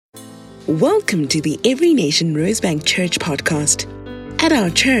Welcome to the Every Nation Rosebank Church podcast. At our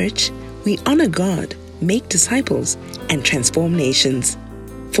church, we honor God, make disciples, and transform nations.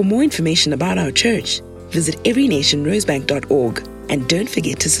 For more information about our church, visit everynationrosebank.org and don't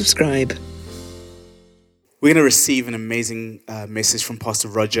forget to subscribe. We're going to receive an amazing message from Pastor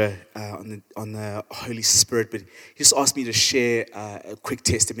Roger on the Holy Spirit, but he just asked me to share a quick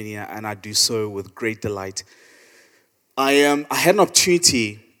testimony, and I do so with great delight. I had an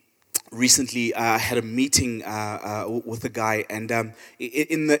opportunity recently. I had a meeting with a guy, and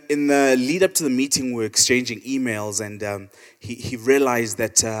in the lead up to the meeting, we were exchanging emails, and he realized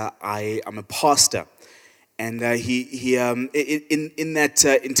that I'm a pastor. And in that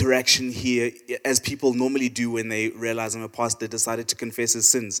interaction, he, as people normally do when they realize I'm a pastor, decided to confess his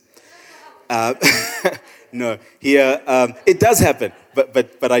sins. No, it does happen,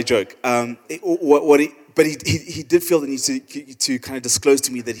 but I joke. He did feel the need to kind of disclose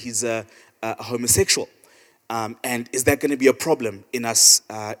to me that he's a homosexual, and is that going to be a problem in us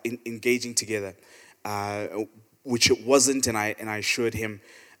engaging together? Which it wasn't, and I assured him.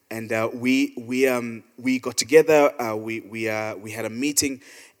 And we got together. We had a meeting,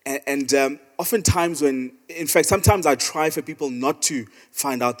 and oftentimes sometimes I try for people not to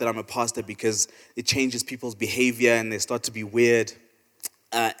find out that I'm a pastor because it changes people's behavior and they start to be weird.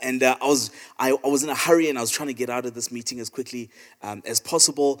 I was in a hurry, and I was trying to get out of this meeting as quickly as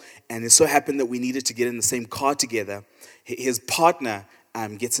possible. And it so happened that we needed to get in the same car together. His partner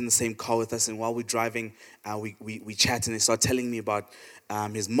gets in the same car with us, and while we're driving, we chat, and they start telling me about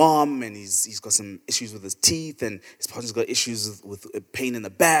his mom, and he's got some issues with his teeth, and his partner's got issues with pain in the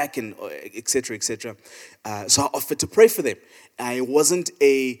back, and et cetera, et cetera. So I offered to pray for them. It wasn't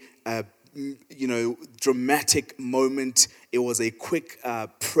a dramatic moment. It was a quick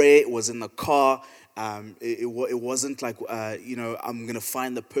prayer. It was in the car. It wasn't like I'm gonna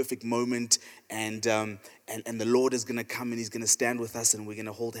find the perfect moment, and the Lord is gonna come and He's gonna stand with us, and we're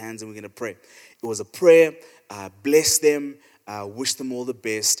gonna hold hands and we're gonna pray. It was a prayer. Bless them. Wish them all the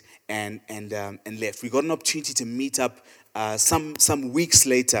best, and left. We got an opportunity to meet up some weeks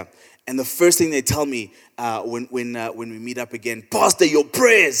later, and the first thing they tell me when we meet up again, Pastor, your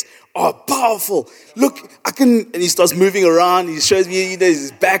prayers are powerful. Look, and he starts moving around. He shows me,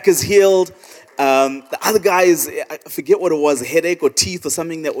 his back is healed. The other guy I forget what it was, a headache or teeth or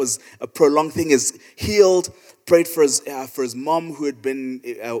something that was a prolonged thing, is healed. Prayed for his mom who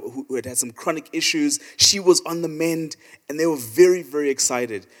had some chronic issues. She was on the mend, and they were very, very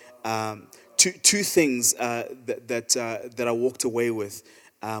excited. Two things that I walked away with.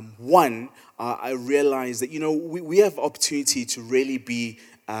 One, I realized that we have opportunity to really be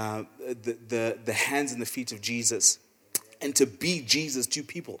the hands and the feet of Jesus, and to be Jesus to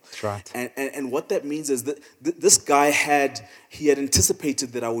people. That's right. And what that means is that this guy had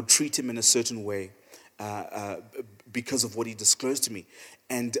anticipated that I would treat him in a certain way. Because of what he disclosed to me.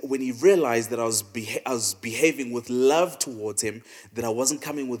 And when he realized that I was behaving with love towards him, that I wasn't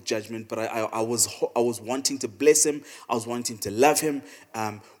coming with judgment, but I was wanting to bless him, I was wanting to love him.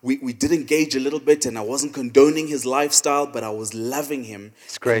 We did engage a little bit, and I wasn't condoning his lifestyle, but I was loving him.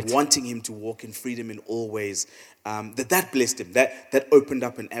 It's great. And wanting him to walk in freedom in all ways. That blessed him. That opened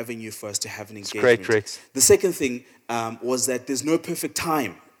up an avenue for us to have an engagement. It's great. The second thing was that there's no perfect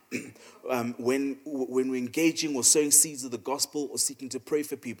time. When we're engaging or sowing seeds of the gospel or seeking to pray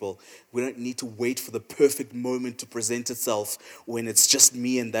for people, we don't need to wait for the perfect moment to present itself when it's just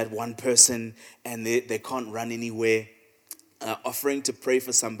me and that one person and they can't run anywhere. Offering to pray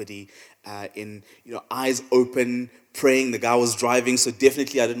for somebody in eyes open, praying. The guy was driving, so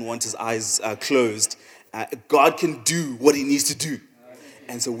definitely I didn't want his eyes closed. God can do what He needs to do.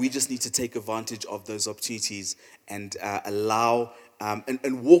 And so we just need to take advantage of those opportunities and allow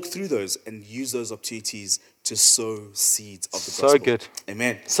and walk through those and use those opportunities to sow seeds of the gospel. So good.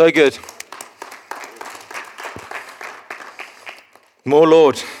 Amen. So good. More,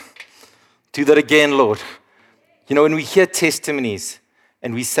 Lord. Do that again, Lord. When we hear testimonies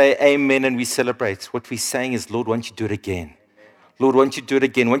and we say amen and we celebrate, what we're saying is, Lord, why don't you do it again? Lord, why don't you do it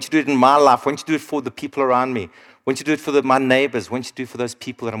again? Why don't you do it in my life? Why don't you do it for the people around me? Why don't you do it for my neighbors? Why don't you do it for those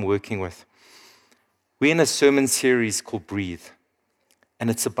people that I'm working with? We're in a sermon series called Breathe. And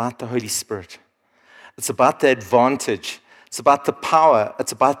it's about the Holy Spirit. It's about the advantage. It's about the power.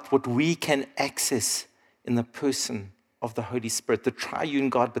 It's about what we can access in the person of the Holy Spirit, the triune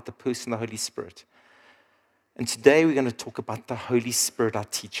God, but the person of the Holy Spirit. And today we're going to talk about the Holy Spirit, our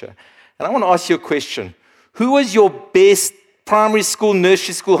teacher. And I want to ask you a question. Who was your best primary school,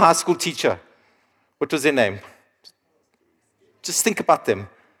 nursery school, high school teacher? What was their name? Just think about them.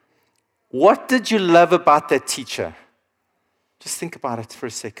 What did you love about that teacher? Just think about it for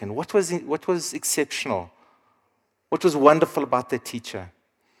a second. What was exceptional? What was wonderful about that teacher?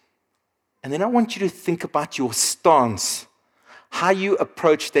 And then I want you to think about your stance, how you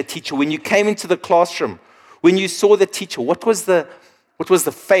approached that teacher. When you came into the classroom, when you saw the teacher, what was the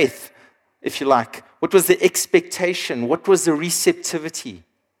faith, if you like? What was the expectation? What was the receptivity?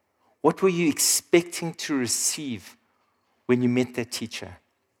 What were you expecting to receive when you met that teacher?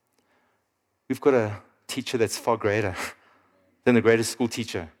 We've got a teacher that's far greater than the greatest school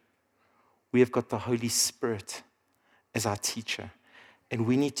teacher. We have got the Holy Spirit as our teacher. And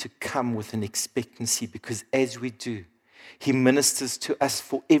we need to come with an expectancy, because as we do, He ministers to us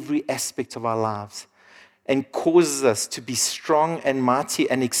for every aspect of our lives and causes us to be strong and mighty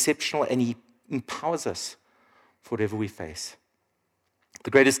and exceptional, and He empowers us for whatever we face.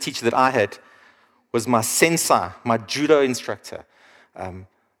 The greatest teacher that I had was my sensei, my judo instructor.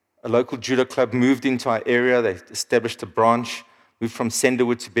 A local judo club moved into our area. They established a branch, moved from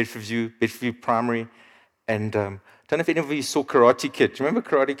Senderwood to Bedfordview Primary. And I don't know if any of you saw Karate Kid. Do you remember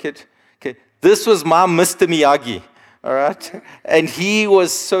Karate Kid? Okay, this was my Mr. Miyagi, all right? And he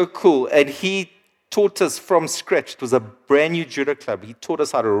was so cool. And he taught us from scratch. It was a brand new judo club. He taught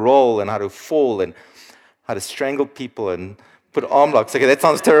us how to roll and how to fall and how to strangle people and put arm locks. Okay, that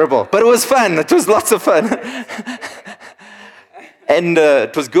sounds terrible. But it was fun. It was lots of fun. And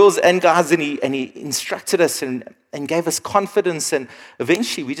it was girls and guys, and he instructed us and gave us confidence. And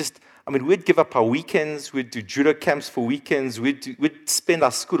eventually we'd give up our weekends. We'd do judo camps for weekends. We'd spend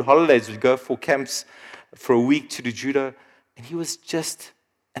our school holidays. We'd go for camps for a week to do judo. And he was just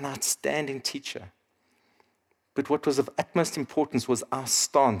an outstanding teacher. But what was of utmost importance was our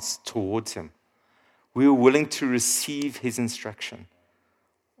stance towards him. We were willing to receive his instruction.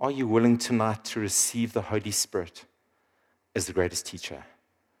 Are you willing tonight to receive the Holy Spirit as the greatest teacher,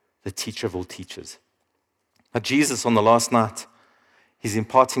 the teacher of all teachers? Now, Jesus, on the last night, he's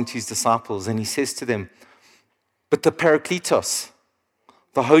imparting to his disciples, and he says to them, but the Parakletos,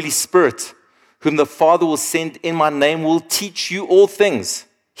 the Holy Spirit, whom the Father will send in my name, will teach you all things.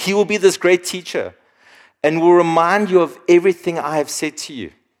 He will be this great teacher and will remind you of everything I have said to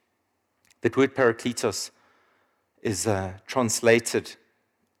you. That word Parakletos is translated,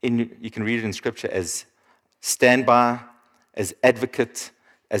 you can read it in Scripture as standby, as advocate,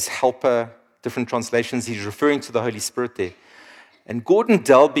 as helper, different translations. He's referring to the Holy Spirit there. And Gordon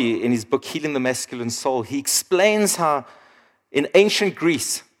Dalby, in his book, Healing the Masculine Soul, he explains how in ancient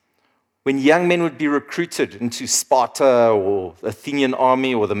Greece, when young men would be recruited into Sparta or the Athenian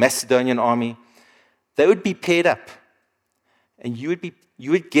army or the Macedonian army, they would be paired up. And you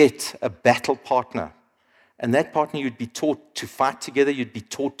would get a battle partner. And that partner, you'd be taught to fight together. You'd be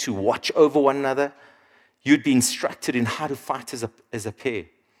taught to watch over one another. You'd be instructed in how to fight as a pair.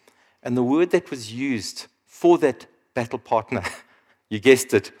 And the word that was used for that battle partner, you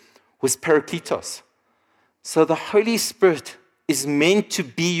guessed it, was Parakletos. So the Holy Spirit is meant to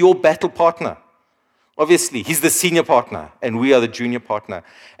be your battle partner. Obviously, he's the senior partner, and we are the junior partner.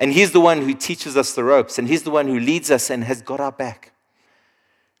 And he's the one who teaches us the ropes, and he's the one who leads us and has got our back.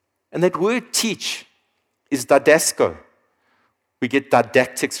 And that word teach is didasko. We get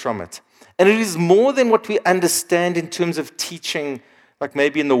didactics from it. And it is more than what we understand in terms of teaching, like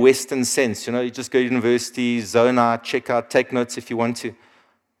maybe in the Western sense. You just go to university, zone out, check out, take notes if you want to.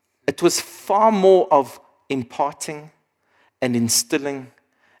 It was far more of imparting and instilling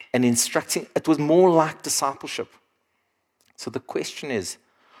and instructing. It was more like discipleship. So the question is,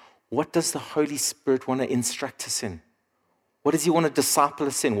 what does the Holy Spirit want to instruct us in? What does he want to disciple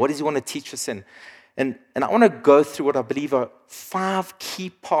us in? What does he want to teach us in? And I want to go through what I believe are 5 key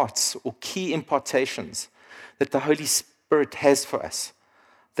parts or key impartations that the Holy Spirit has for us,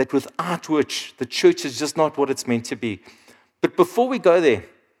 that without which the church is just not what it's meant to be. But before we go there,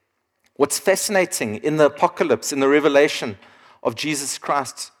 what's fascinating in the apocalypse, in the revelation of Jesus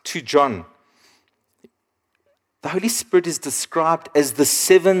Christ to John, the Holy Spirit is described as the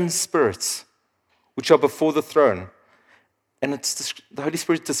 7 spirits which are before the throne. And the Holy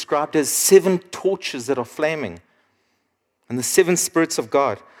Spirit is described as 7 torches that are flaming. And the 7 spirits of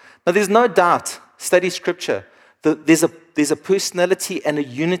God. Now there's no doubt, study Scripture, that there's a personality and a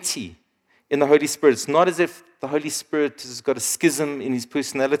unity in the Holy Spirit. It's not as if the Holy Spirit has got a schism in his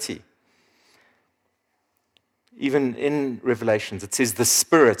personality. Even in Revelations, it says the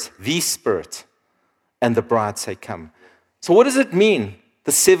Spirit, and the bride say, come. So what does it mean,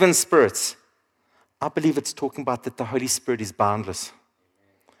 the 7 spirits? I believe it's talking about that the Holy Spirit is boundless.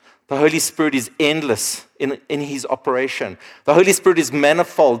 The Holy Spirit is endless in his operation. The Holy Spirit is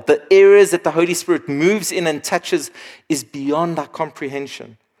manifold. The areas that the Holy Spirit moves in and touches is beyond our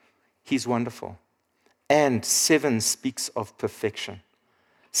comprehension. He's wonderful. And 7 speaks of perfection.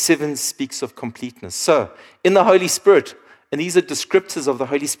 7 speaks of completeness. So, in the Holy Spirit, and these are descriptors of the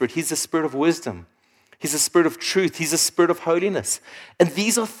Holy Spirit, He's a spirit of wisdom. He's a spirit of truth. He's a spirit of holiness. And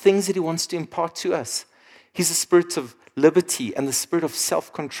these are things that He wants to impart to us. He's a spirit of liberty and the spirit of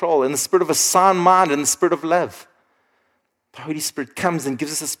self-control and the spirit of a sound mind and the spirit of love. The Holy Spirit comes and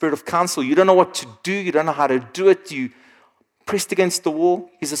gives us a spirit of counsel. You don't know what to do. You don't know how to do it. You pressed against the wall.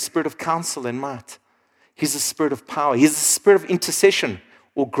 He's a spirit of counsel and might. He's a spirit of power. He's a spirit of intercession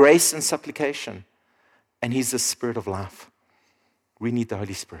or grace and supplication. And He's the spirit of life. We need the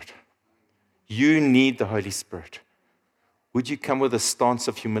Holy Spirit. You need the Holy Spirit. Would you come with a stance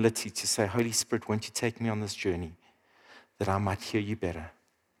of humility to say, Holy Spirit, won't you take me on this journey that I might hear you better,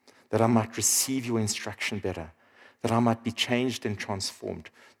 that I might receive your instruction better, that I might be changed and transformed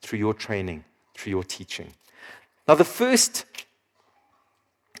through your training, through your teaching. Now, the first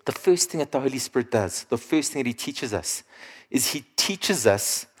thing that the Holy Spirit does, the first thing that He teaches us, is He teaches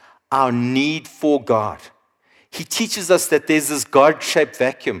us our need for God. He teaches us that there's this God-shaped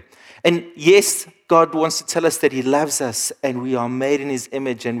vacuum. And yes, God wants to tell us that He loves us and we are made in His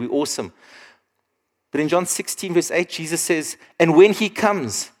image and we're awesome. But in John 16, verse 8, Jesus says, and when He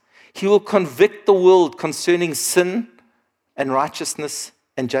comes, He will convict the world concerning sin and righteousness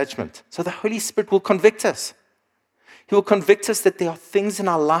and judgment. So the Holy Spirit will convict us. He will convict us that there are things in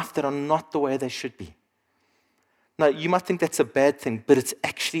our life that are not the way they should be. Now, you might think that's a bad thing, but it's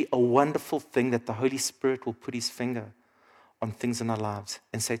actually a wonderful thing that the Holy Spirit will put His finger on things in our lives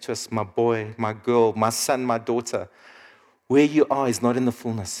and say to us, my boy, my girl, my son, my daughter, where you are is not in the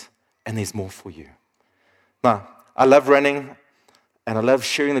fullness, and there's more for you. Now, I love running, and I love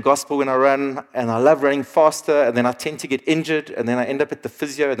sharing the gospel when I run, and I love running faster, and then I tend to get injured, and then I end up at the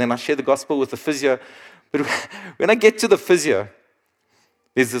physio, and then I share the gospel with the physio. But when I get to the physio,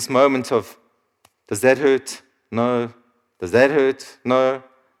 there's this moment of, does that hurt? No. Does that hurt? No.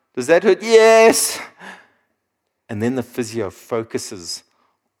 Does that hurt? Yes. And then the physio focuses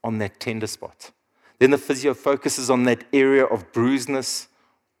on that tender spot. Then the physio focuses on that area of bruisedness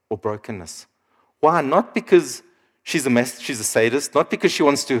or brokenness. Why? Not because she's a sadist, not because she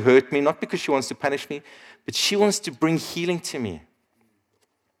wants to hurt me, not because she wants to punish me, but she wants to bring healing to me.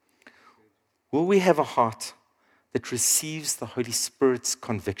 Will we have a heart that receives the Holy Spirit's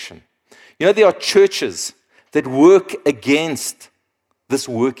conviction? You know, there are churches that work against this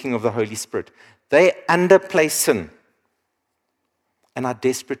working of the Holy Spirit. They underplay sin and our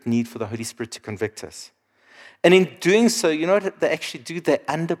desperate need for the Holy Spirit to convict us. And in doing so, you know what they actually do? They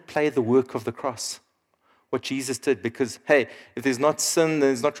underplay the work of the cross, what Jesus did. Because, hey, if there's not sin,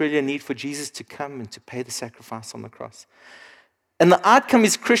 there's not really a need for Jesus to come and to pay the sacrifice on the cross. And the outcome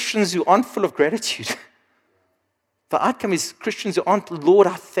is Christians who aren't full of gratitude. The outcome is Christians who aren't, Lord,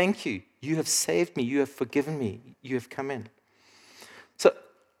 I thank you. You have saved me. You have forgiven me. You have come in. So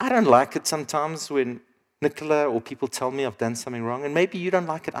I don't like it sometimes when Nicola or people tell me I've done something wrong, and maybe you don't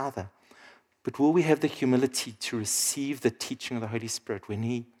like it either. But will we have the humility to receive the teaching of the Holy Spirit when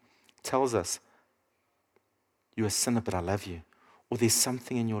He tells us, you're a sinner, but I love you, or there's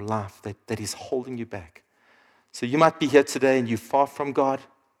something in your life that is holding you back? So you might be here today and you're far from God,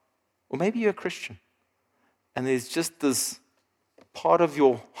 or maybe you're a Christian, and there's just this part of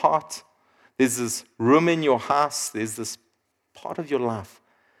your heart, there's this room in your house, there's this part of your life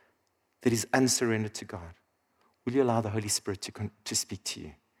that is unsurrendered to God. Will you allow the Holy Spirit to speak to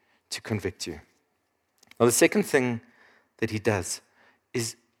you, to convict you? Now, the second thing that He does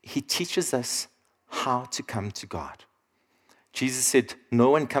is He teaches us how to come to God. Jesus said, no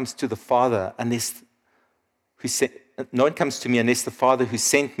one comes to the Father no one comes to me unless the Father who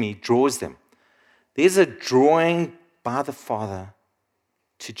sent me draws them. There's a drawing by the Father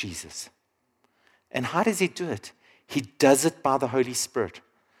to Jesus. And how does He do it? He does it by the Holy Spirit.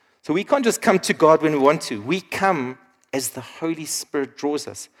 So we can't just come to God when we want to. We come as the Holy Spirit draws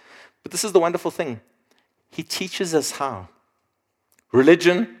us. But this is the wonderful thing. He teaches us how.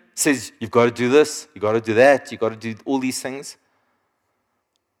 Religion says, you've got to do this, you've got to do that, you've got to do all these things.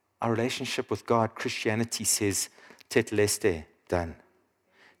 Our relationship with God, Christianity says, tetelestai, done.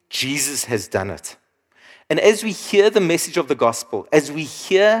 Jesus has done it. And as we hear the message of the gospel, as we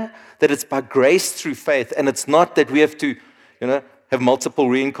hear that it's by grace through faith, and it's not that we have to, have multiple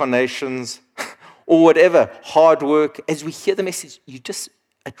reincarnations or whatever, hard work, as we hear the message,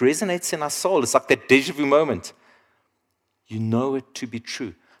 it resonates in our soul. It's like that déjà vu moment. You know it to be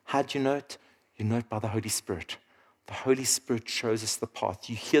true. How do you know it? You know it by the Holy Spirit. The Holy Spirit shows us the path.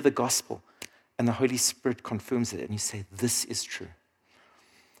 You hear the gospel, and the Holy Spirit confirms it, and you say, this is true.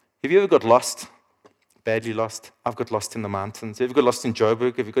 Have you ever got lost? Badly lost? I've got lost in the mountains. Have you ever got lost in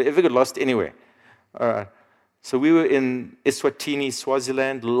Joburg? Have you ever got lost anywhere? All right. So we were in Eswatini,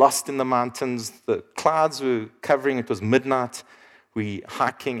 Swaziland, lost in the mountains. The clouds were covering. It was midnight. We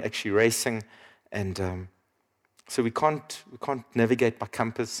hiking, actually racing, and so we can't navigate by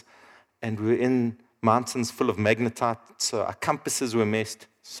compass. And we were in mountains full of magnetite, so our compasses were messed.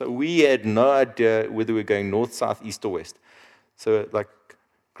 So we had no idea whether we were going north, south, east, or west. So like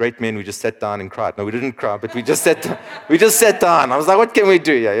great men, we just sat down and cried. No, we didn't cry, but we just sat down. We just sat down. I was like, what can we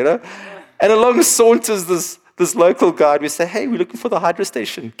do here, you know? And along saunters this local guide. We say, hey, we're looking for the hydro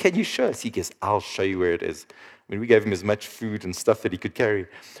station. Can you show us? He goes, I'll show you where it is. I mean, we gave him as much food and stuff that he could carry.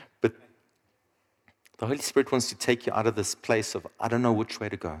 But the Holy Spirit wants to take you out of this place of, I don't know which way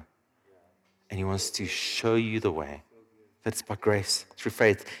to go. And he wants to show you the way. That's by grace, through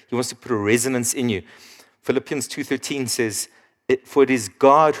faith. He wants to put a resonance in you. Philippians 2:13 says, for it is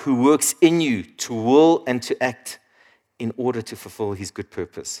God who works in you to will and to act in order to fulfill his good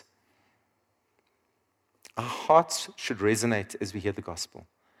purpose. Our hearts should resonate as we hear the gospel.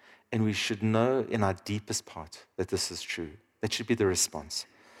 And we should know in our deepest part that this is true. That should be the response.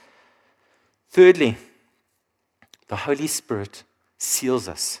 Thirdly, the Holy Spirit seals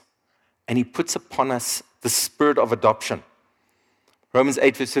us. And he puts upon us the spirit of adoption. Romans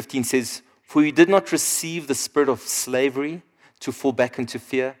 8:15 says, for you did not receive the spirit of slavery to fall back into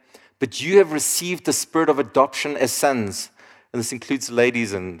fear, but you have received the spirit of adoption as sons. And this includes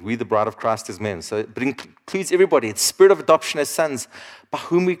ladies, and we, the bride of Christ, as men. So it includes everybody. It's spirit of adoption as sons, by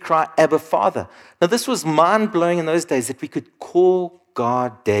whom we cry, Abba, Father. Now, this was mind-blowing in those days, that we could call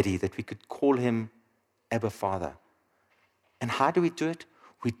God Daddy, that we could call him Abba, Father. And how do we do it?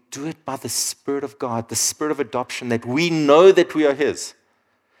 We do it by the Spirit of God, the Spirit of adoption, that we know that we are his.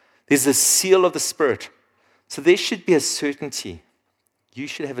 There's a seal of the Spirit. So there should be a certainty. You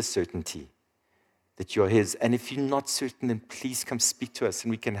should have a certainty that you are his. And if you're not certain, then please come speak to us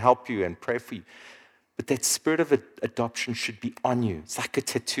and we can help you and pray for you. But that spirit of adoption should be on you. It's like a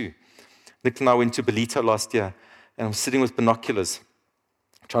tattoo. Nick and I went to Belito last year, and I'm sitting with binoculars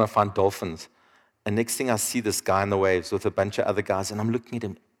trying to find dolphins. And next thing I see this guy in the waves with a bunch of other guys, and I'm looking at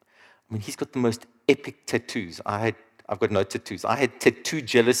him. I mean, he's got the most epic tattoos. I've got no tattoos. I had tattoo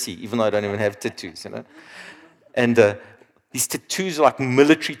jealousy, even though I don't even have tattoos, you know. And these tattoos are like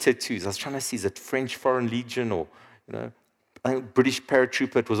military tattoos. I was trying to see, is it French Foreign Legion or, you know, I think British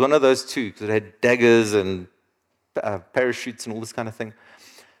paratrooper. It was one of those two, because it had daggers and parachutes and all this kind of thing.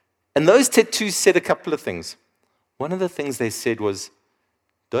 And those tattoos said a couple of things. One of the things they said was,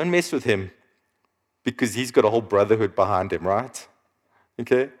 don't mess with him, because he's got a whole brotherhood behind him, right?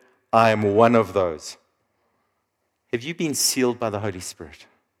 Okay? I am one of those. Have you been sealed by the Holy Spirit?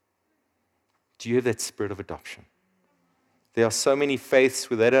 Do you have that spirit of adoption? There are so many faiths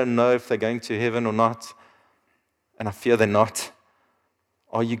where they don't know if they're going to heaven or not, and I fear they're not.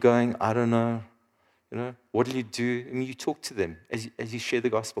 Are you going? I don't know. You know, what do you do? I mean, you talk to them as you share the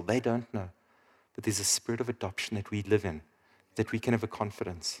gospel. They don't know. But there's a spirit of adoption that we live in, that we can have a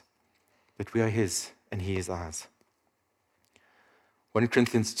confidence that we are his and he is ours. 1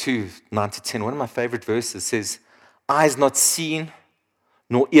 Corinthians 2, 9-10, one of my favorite verses says, eyes not seen,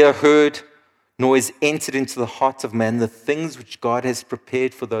 nor ear heard, nor is entered into the heart of man the things which God has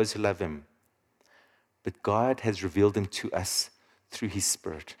prepared for those who love him. But God has revealed them to us through his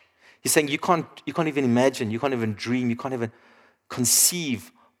Spirit. He's saying you can't even imagine, you can't even dream, you can't even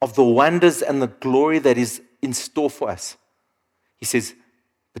conceive of the wonders and the glory that is in store for us. He says,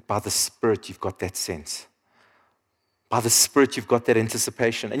 but by the Spirit, you've got that sense. By the Spirit, you've got that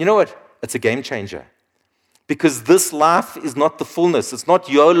anticipation. And you know what? It's a game changer. Because this life is not the fullness. It's not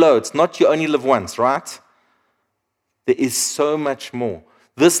YOLO. It's not you only live once, right? There is so much more.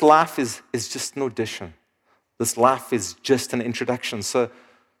 This life is just an audition. This life is just an introduction. So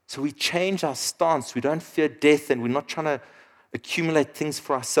we change our stance. We don't fear death, and we're not trying to accumulate things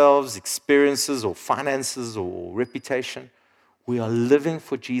for ourselves, experiences or finances or reputation. We are living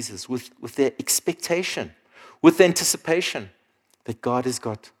for Jesus with the expectation, with the anticipation that God has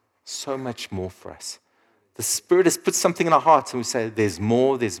got so much more for us. The Spirit has put something in our hearts, and we say, there's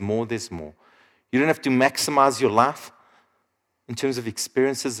more, there's more, there's more. You don't have to maximize your life in terms of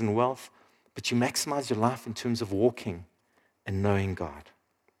experiences and wealth, but you maximize your life in terms of walking and knowing God.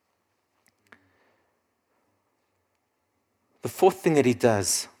 The fourth thing that he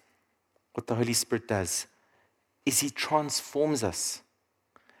does, what the Holy Spirit does, is he transforms us.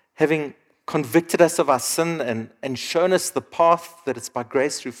 Having convicted us of our sin and shown us the path that it's by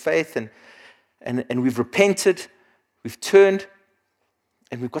grace through faith, and we've repented, we've turned,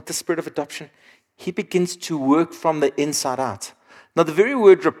 and we've got the spirit of adoption, he begins to work from the inside out. Now, the very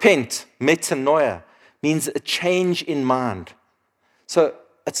word repent, metanoia, means a change in mind. So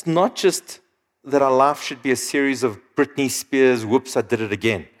it's not just that our life should be a series of Britney Spears, whoops, I did it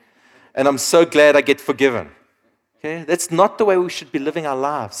again. And I'm so glad I get forgiven. Okay? That's not the way we should be living our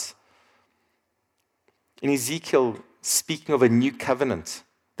lives. In Ezekiel, speaking of a new covenant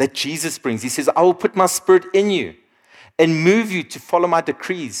that Jesus brings, he says, I will put my spirit in you and move you to follow my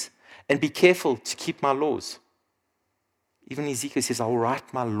decrees and be careful to keep my laws. Even Ezekiel says, I will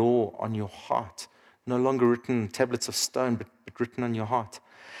write my law on your heart. No longer written on tablets of stone, but written on your heart.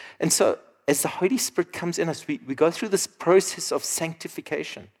 And so, as the Holy Spirit comes in us, we go through this process of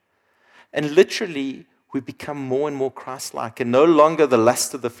sanctification. And literally, we become more and more Christ-like. And no longer the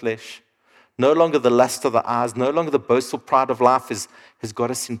lust of the flesh, no longer the lust of the eyes, no longer the boastful pride of life has got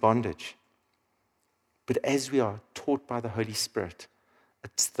us in bondage. But as we are taught by the Holy Spirit,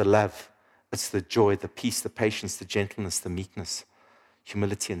 it's the love, it's the joy, the peace, the patience, the gentleness, the meekness,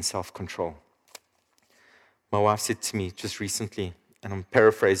 humility, and self-control. My wife said to me just recently, and I'm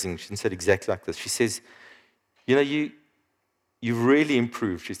paraphrasing, she said exactly like this. She says, you know, you've really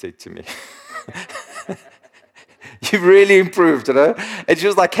improved, she said to me. You've really improved, you know. And she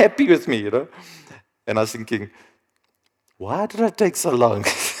was like happy with me, you know. And I was thinking, why did I take so long?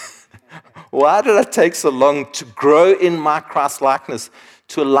 Why did I take so long to grow in my Christ-likeness,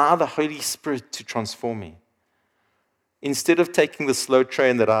 to allow the Holy Spirit to transform me? Instead of taking the slow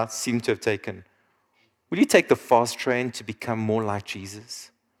train that I seem to have taken, will you take the fast train to become more like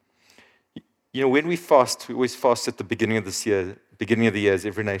Jesus? You know, when we fast, we always fast at the beginning of this year, beginning of the year as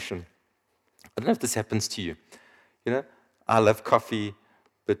every nation. I don't know if this happens to you. You know, I love coffee,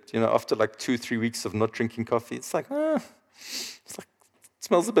 but, you know, after like 2-3 weeks of not drinking coffee, it's like, it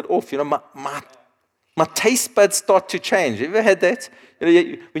smells a bit off. You know, my taste buds start to change. Have you ever had that? You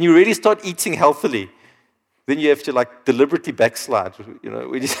know, when you really start eating healthily, then you have to like deliberately backslide, you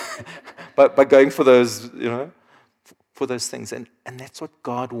know, by going for those, you know, for those things. And that's what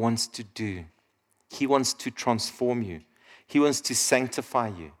God wants to do. He wants to transform you. He wants to sanctify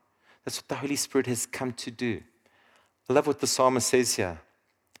you. That's what the Holy Spirit has come to do. I love what the psalmist says here.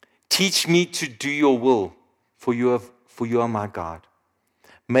 Teach me to do your will, for you are my God.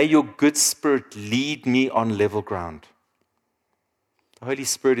 May your good spirit lead me on level ground. The Holy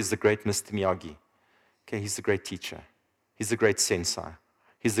Spirit is the great Mr. Miyagi. Okay, he's the great teacher. He's the great sensei.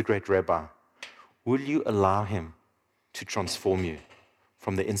 He's the great rabbi. Will you allow him to transform you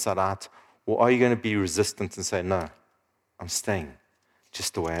from the inside out? Or are you going to be resistant and say, no, I'm staying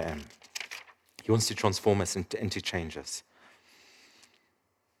just the way I am? He wants to transform us and to change us.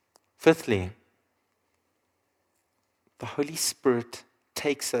 Fifthly, the Holy Spirit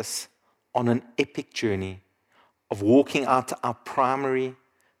takes us on an epic journey of walking out our primary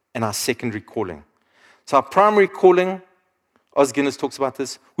and our secondary calling. So our primary calling, Os Guinness talks about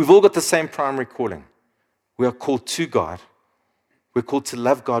this, we've all got the same primary calling. We are called to God. We're called to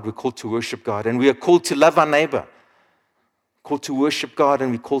love God. We're called to worship God. And we are called to love our neighbor. Called to worship God,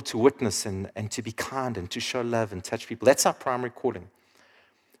 and we're called to witness and to be kind and to show love and touch people. That's our primary calling.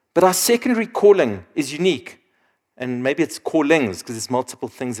 But our secondary calling is unique. And maybe it's callings because there's multiple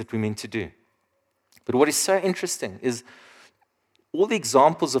things that we're meant to do. But what is so interesting is all the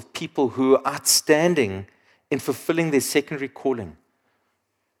examples of people who are outstanding in fulfilling their secondary calling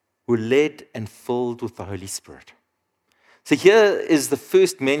were led and filled with the Holy Spirit. So here is the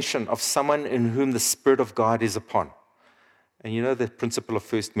first mention of someone in whom the Spirit of God is upon. And you know the principle of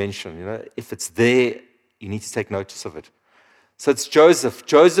first mention. You know, if it's there, you need to take notice of it. So it's Joseph.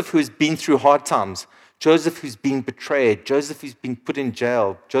 Joseph who's been through hard times. Joseph who's been betrayed. Joseph who's been put in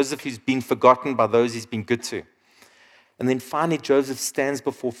jail. Joseph who's been forgotten by those he's been good to. And then finally, Joseph stands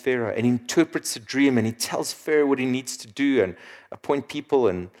before Pharaoh and interprets a dream, and he tells Pharaoh what he needs to do and appoint people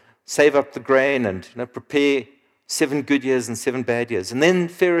and save up the grain and prepare 7 good years and 7 bad years. And then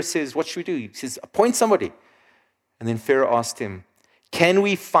Pharaoh says, what should we do? He says, appoint somebody. And then Pharaoh asked him, can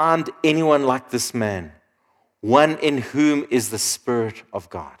we find anyone like this man, one in whom is the Spirit of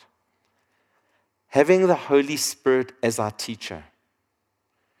God? Having the Holy Spirit as our teacher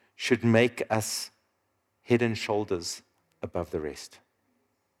should make us head and shoulders above the rest.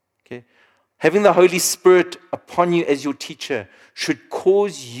 Okay? Having the Holy Spirit upon you as your teacher should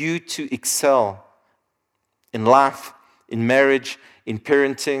cause you to excel in life, in marriage, in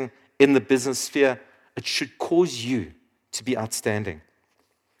parenting, in the business sphere. It should cause you to be outstanding.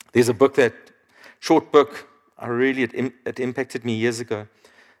 There's a book short book, it impacted me years ago.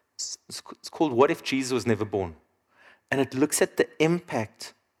 It's called What If Jesus Was Never Born? And it looks at the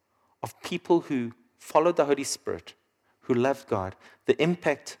impact of people who followed the Holy Spirit, who loved God, the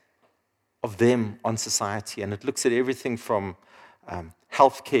impact of them on society. And it looks at everything from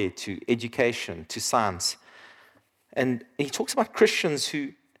healthcare to education to science. And he talks about Christians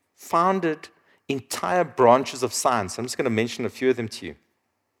who founded entire branches of science. I'm just going to mention a few of them to you.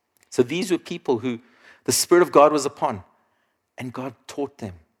 So these were people who the Spirit of God was upon, and God taught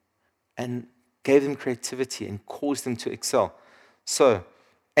them and gave them creativity and caused them to excel. So,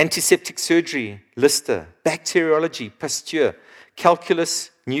 antiseptic surgery, Lister; bacteriology, Pasteur; calculus,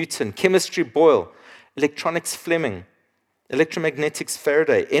 Newton; chemistry, Boyle; electronics, Fleming; electromagnetics,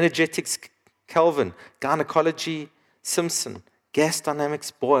 Faraday; energetics, Kelvin; gynecology, Simpson; gas dynamics,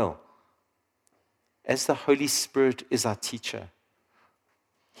 Boyle. As the Holy Spirit is our teacher,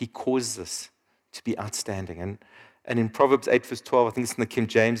 He causes us to be outstanding. And in Proverbs 8, verse 12, I think it's in the King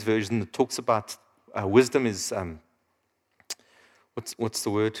James Version, it talks about wisdom is, what's the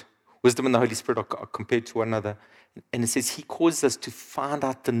word? Wisdom and the Holy Spirit are compared to one another. And it says, He causes us to find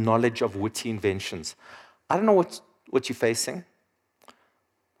out the knowledge of witty inventions. I don't know what you're facing.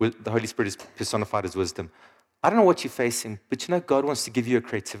 The Holy Spirit is personified as wisdom. I don't know what you're facing, but you know God wants to give you a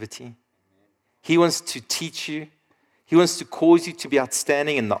creativity. He wants to teach you. He wants to cause you to be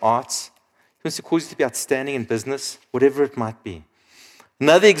outstanding in the arts. He wants to cause you to be outstanding in business, whatever it might be.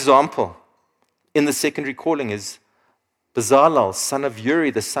 Another example in the secondary calling is Bezalel, son of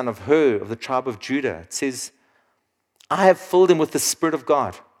Uri, the son of Hur, of the tribe of Judah. It says, I have filled him with the Spirit of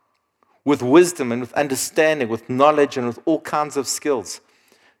God, with wisdom and with understanding, with knowledge and with all kinds of skills,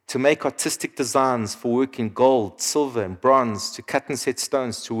 to make artistic designs for work in gold, silver, and bronze, to cut and set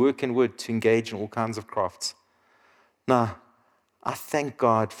stones, to work in wood, to engage in all kinds of crafts. Now, I thank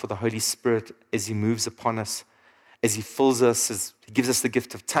God for the Holy Spirit as He moves upon us, as He fills us, as He gives us the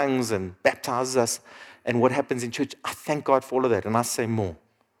gift of tongues and baptizes us, and what happens in church. I thank God for all of that, and I say more.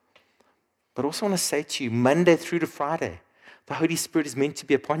 But I also want to say to you, Monday through to Friday, the Holy Spirit is meant to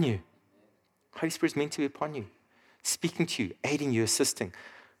be upon you. The Holy Spirit is meant to be upon you, speaking to you, aiding you, assisting.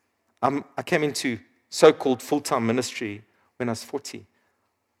 I came into so-called full-time ministry when I was 40.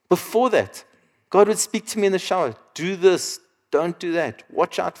 Before that, God would speak to me in the shower, do this, don't do that,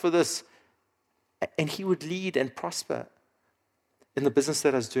 watch out for this. And He would lead and prosper in the business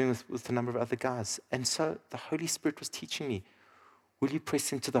that I was doing with a number of other guys. And so the Holy Spirit was teaching me, will you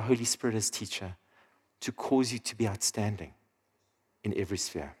press into the Holy Spirit as teacher to cause you to be outstanding in every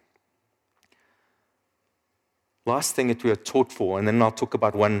sphere? Last thing that we are taught for, and then I'll talk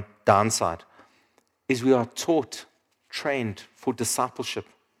about one downside, is we are taught, trained for discipleship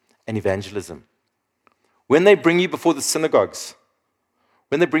and evangelism. When they bring you before the synagogues,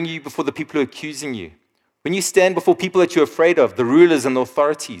 when they bring you before the people who are accusing you, when you stand before people that you're afraid of, the rulers and the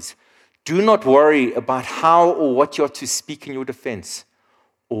authorities, do not worry about how or what you are to speak in your defense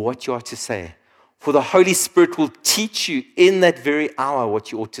or what you are to say. For the Holy Spirit will teach you in that very hour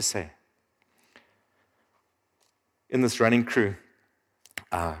what you ought to say. In this running crew,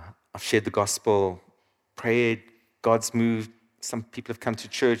 I've shared the gospel, prayed, God's moved. Some people have come to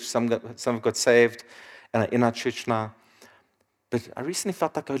church, some have got saved, and are in our church now. But I recently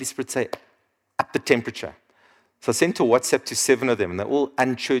felt like the Holy Spirit say, up the temperature. So I sent a WhatsApp to 7 of them, and they're all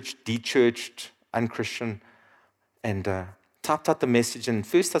unchurched, de-churched, unchristian, and typed out the message. And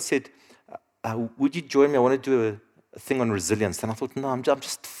first I said, would you join me? I want to do a thing on resilience. And I thought, no, I'm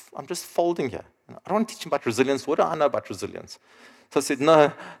just folding here. I don't want to teach them about resilience. What do I know about resilience? So I said,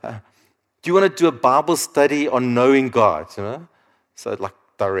 no, do you want to do a Bible study on knowing God? You know, so like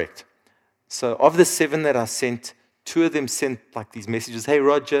direct. So of the 7 that I sent, 2 of them sent like these messages, hey,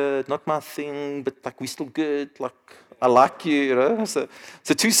 Roger, not my thing, but like we're still good. Like, I like you, you know. So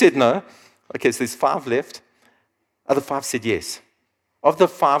 2 said no. Okay, so there's 5 left. Other 5 said yes. Of the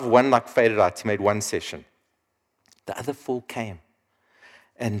 5, 1 like faded out. He made 1 session. The other 4 came.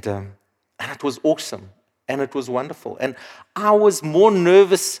 And it was awesome. And it was wonderful. And I was more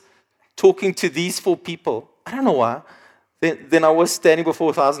nervous talking to these 4 people, I don't know why, than I was standing before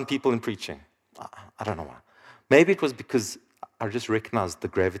 1,000 people and preaching. I don't know why. Maybe it was because I just recognized the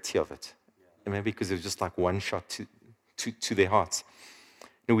gravity of it. And maybe because it was just like one shot to their hearts.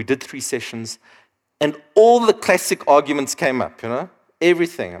 You know, we did 3 sessions, and all the classic arguments came up, you know,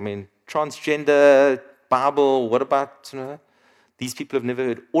 everything. I mean, transgender, Bible, what about, you know, these people have never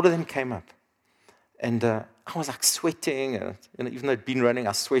heard. All of them came up. And I was like sweating, you know, even though I'd been running,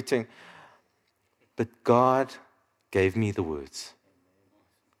 I was sweating. But God gave me the words.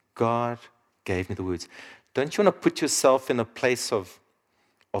 God gave me the words. Don't you want to put yourself in a place of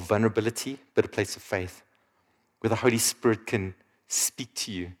vulnerability, but a place of faith, where the Holy Spirit can speak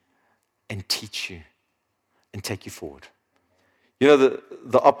to you and teach you and take you forward? You know,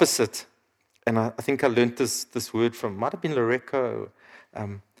 the opposite, and I think I learned this word from, might have been Loreka.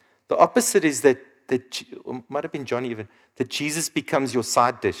 The opposite is that might have been Johnny even, that Jesus becomes your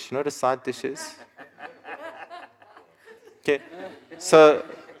side dish. You know what a side dish is? Okay, so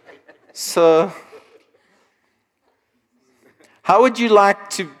So, how would you like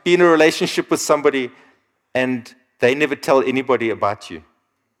to be in a relationship with somebody and they never tell anybody about you?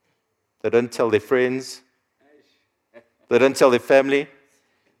 They don't tell their friends. They don't tell their family.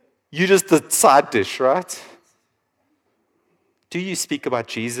 You're just the side dish, right? Do you speak about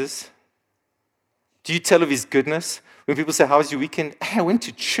Jesus? Do you tell of his goodness? When people say, how was your weekend? Hey, I went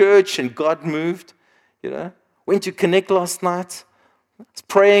to church and God moved. Went to Connect last night. I was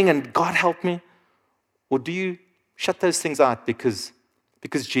praying and God helped me. Or do you shut those things out because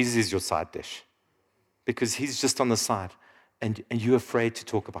Jesus is your side dish? Because he's just on the side and you're afraid to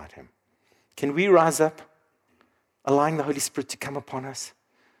talk about him. Can we rise up, allowing the Holy Spirit to come upon us,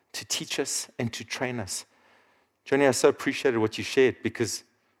 to teach us and to train us? Johnny, I so appreciated what you shared because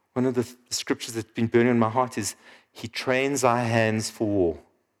one of the scriptures that's been burning in my heart is he trains our hands for war.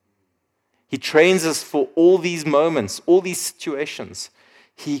 He trains us for all these moments, all these situations.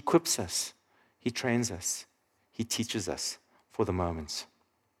 He equips us. He trains us. He teaches us for the moments.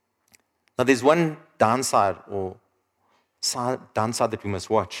 Now, there's one downside that we must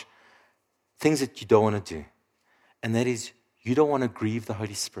watch. Things that you don't want to do. And that is, you don't want to grieve the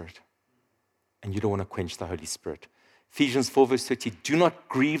Holy Spirit. And you don't want to quench the Holy Spirit. Ephesians 4 verse 30, do not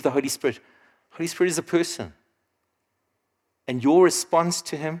grieve the Holy Spirit. Holy Spirit is a person. And your response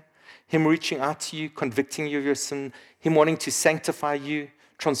to him reaching out to you, convicting you of your sin, him wanting to sanctify you,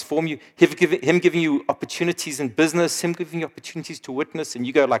 transform you, him giving you opportunities in business, him giving you opportunities to witness, and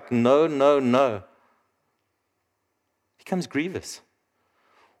you go like, no, no, no. It becomes grievous.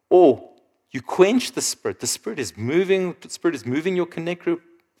 Or you quench the Spirit. The Spirit is moving your connect group,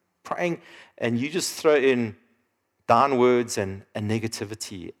 praying, and you just throw in down words and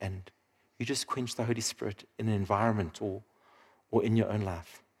negativity, and you just quench the Holy Spirit in an environment or in your own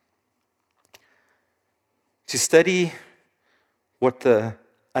life. To study what the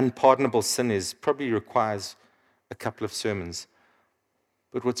unpardonable sin is probably requires a couple of sermons.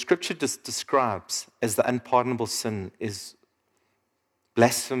 But what Scripture describes as the unpardonable sin is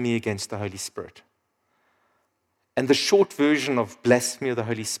blasphemy against the Holy Spirit. And the short version of blasphemy of the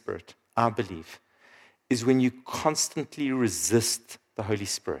Holy Spirit, I believe, is when you constantly resist the Holy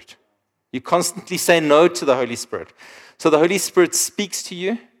Spirit. You constantly say no to the Holy Spirit. So the Holy Spirit speaks to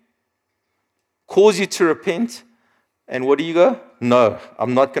you, calls you to repent, and what do you go? No,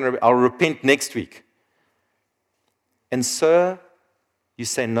 I'm not going to, I'll repent next week. And so you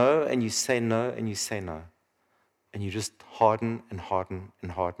say no, and you say no, and you say no. And you just harden and harden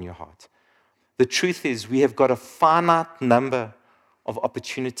and harden your heart. The truth is, we have got a finite number of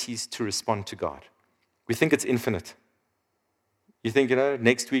opportunities to respond to God. We think it's infinite. You think,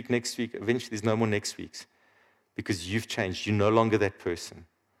 next week, eventually there's no more next weeks because you've changed. You're no longer that person.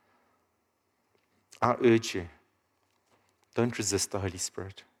 I urge you, don't resist the Holy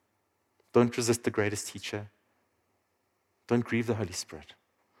Spirit. Don't resist the greatest teacher. Don't grieve the Holy Spirit.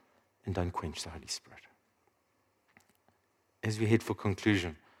 And don't quench the Holy Spirit. As we head for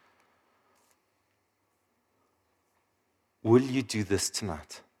conclusion, will you do this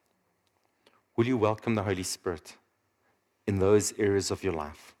tonight? Will you welcome the Holy Spirit in those areas of your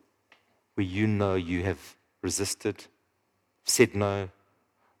life where you know you have resisted, said no,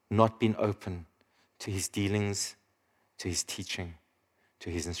 not been open to his dealings, to his teaching,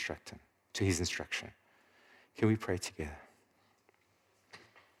 to his instruction? Can we pray together?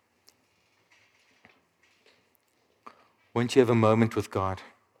 Won't you have a moment with God?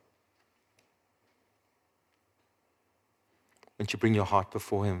 Won't you bring your heart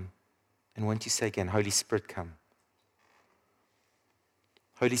before him? And won't you say again, Holy Spirit, come.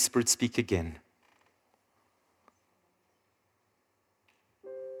 Holy Spirit, speak again.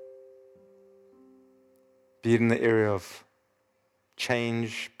 Be it in the area of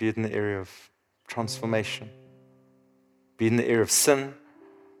change, be it in the area of transformation, be it in the area of sin,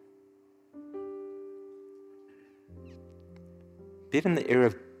 be it in the area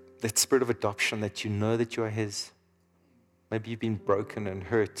of that spirit of adoption that you know that you are his. Maybe you've been broken and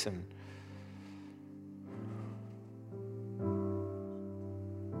hurt and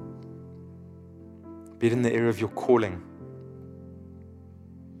be it in the area of your calling,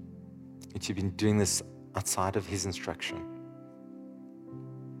 that you've been doing this outside of his instruction.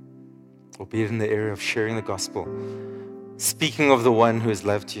 Or be it in the area of sharing the gospel, speaking of the one who has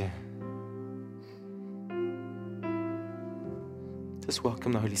loved you. Just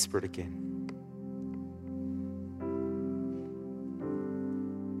welcome the Holy Spirit again.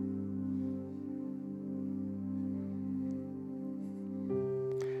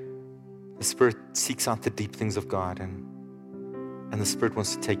 The Spirit seeks out the deep things of God, and the Spirit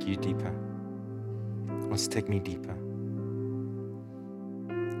wants to take you deeper. Wants to take me deeper.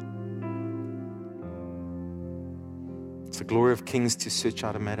 the glory of kings to search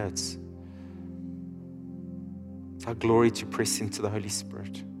out a matter. It's our glory to press into the Holy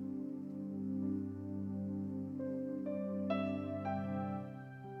Spirit.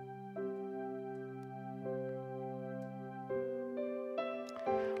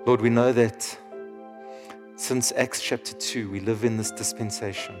 Lord, we know that since Acts chapter 2, we live in this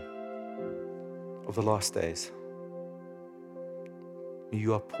dispensation of the last days.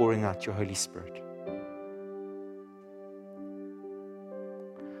 You are pouring out your Holy Spirit.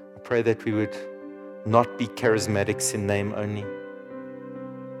 I pray that we would not be charismatics in name only,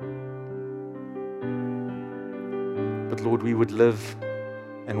 but Lord, we would live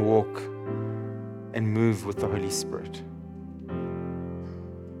and walk and move with the Holy Spirit.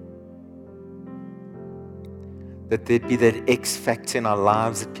 That there'd be that X factor in our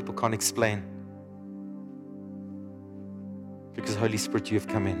lives that people can't explain. Because Holy Spirit, you have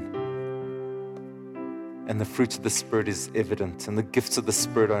come in. And the fruit of the Spirit is evident, and the gifts of the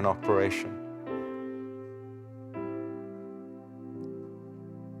Spirit are in operation.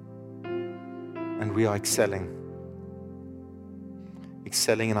 And we are excelling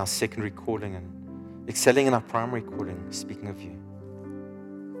in our secondary calling and excelling in our primary calling, speaking of you.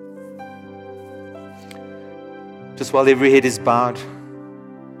 Just while every head is bowed,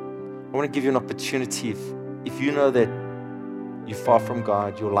 I want to give you an opportunity. If you know that you're far from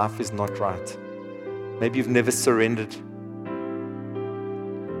God, your life is not right, maybe you've never surrendered,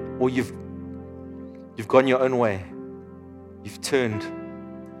 or you've gone your own way, you've turned,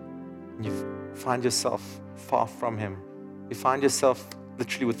 and you find yourself far from Him. You find yourself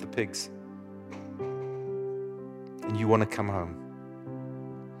literally with the pigs, and you want to come home.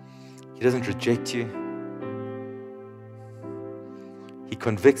 He doesn't reject you. He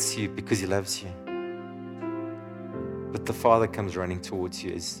convicts you because He loves you. But the Father comes running towards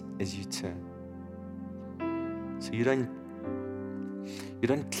you as you turn. So you don't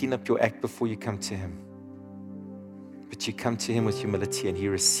clean up your act before you come to Him. But you come to Him with humility and He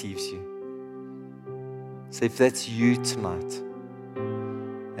receives you. So if that's you tonight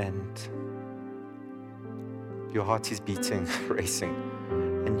and your heart is beating, racing,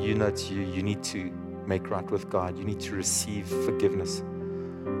 and you know you need to make right with God, you need to receive forgiveness,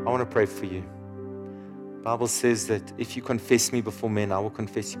 I want to pray for you. The Bible says that if you confess me before men, I will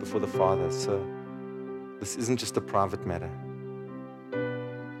confess you before the Father. So this isn't just a private matter.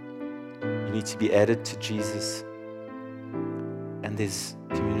 You need to be added to Jesus, and there's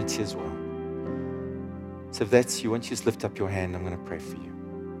community as well. So if that's you, why don't you just lift up your hand? I'm going to pray for you.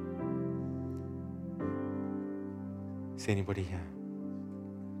 Is there anybody here?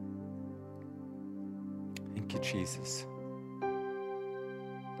 Thank you, Jesus.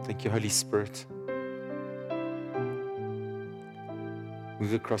 Thank you, Holy Spirit.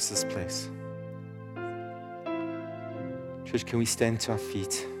 Move across this place. Church, can we stand to our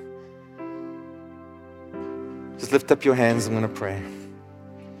feet? Just lift up your hands. I'm going to pray.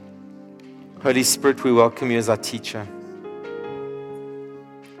 Holy Spirit, we welcome you as our teacher.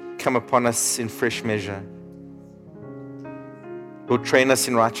 Come upon us in fresh measure. Lord, train us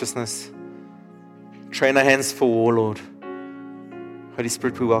in righteousness. Train our hands for war, Lord. Holy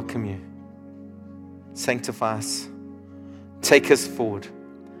Spirit, we welcome you. Sanctify us. Take us forward.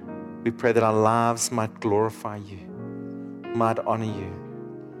 We pray that our lives might glorify you, might honor you.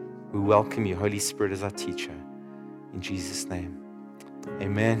 We welcome you, Holy Spirit, as our teacher. In Jesus' name,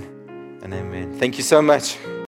 amen and amen. Thank you so much.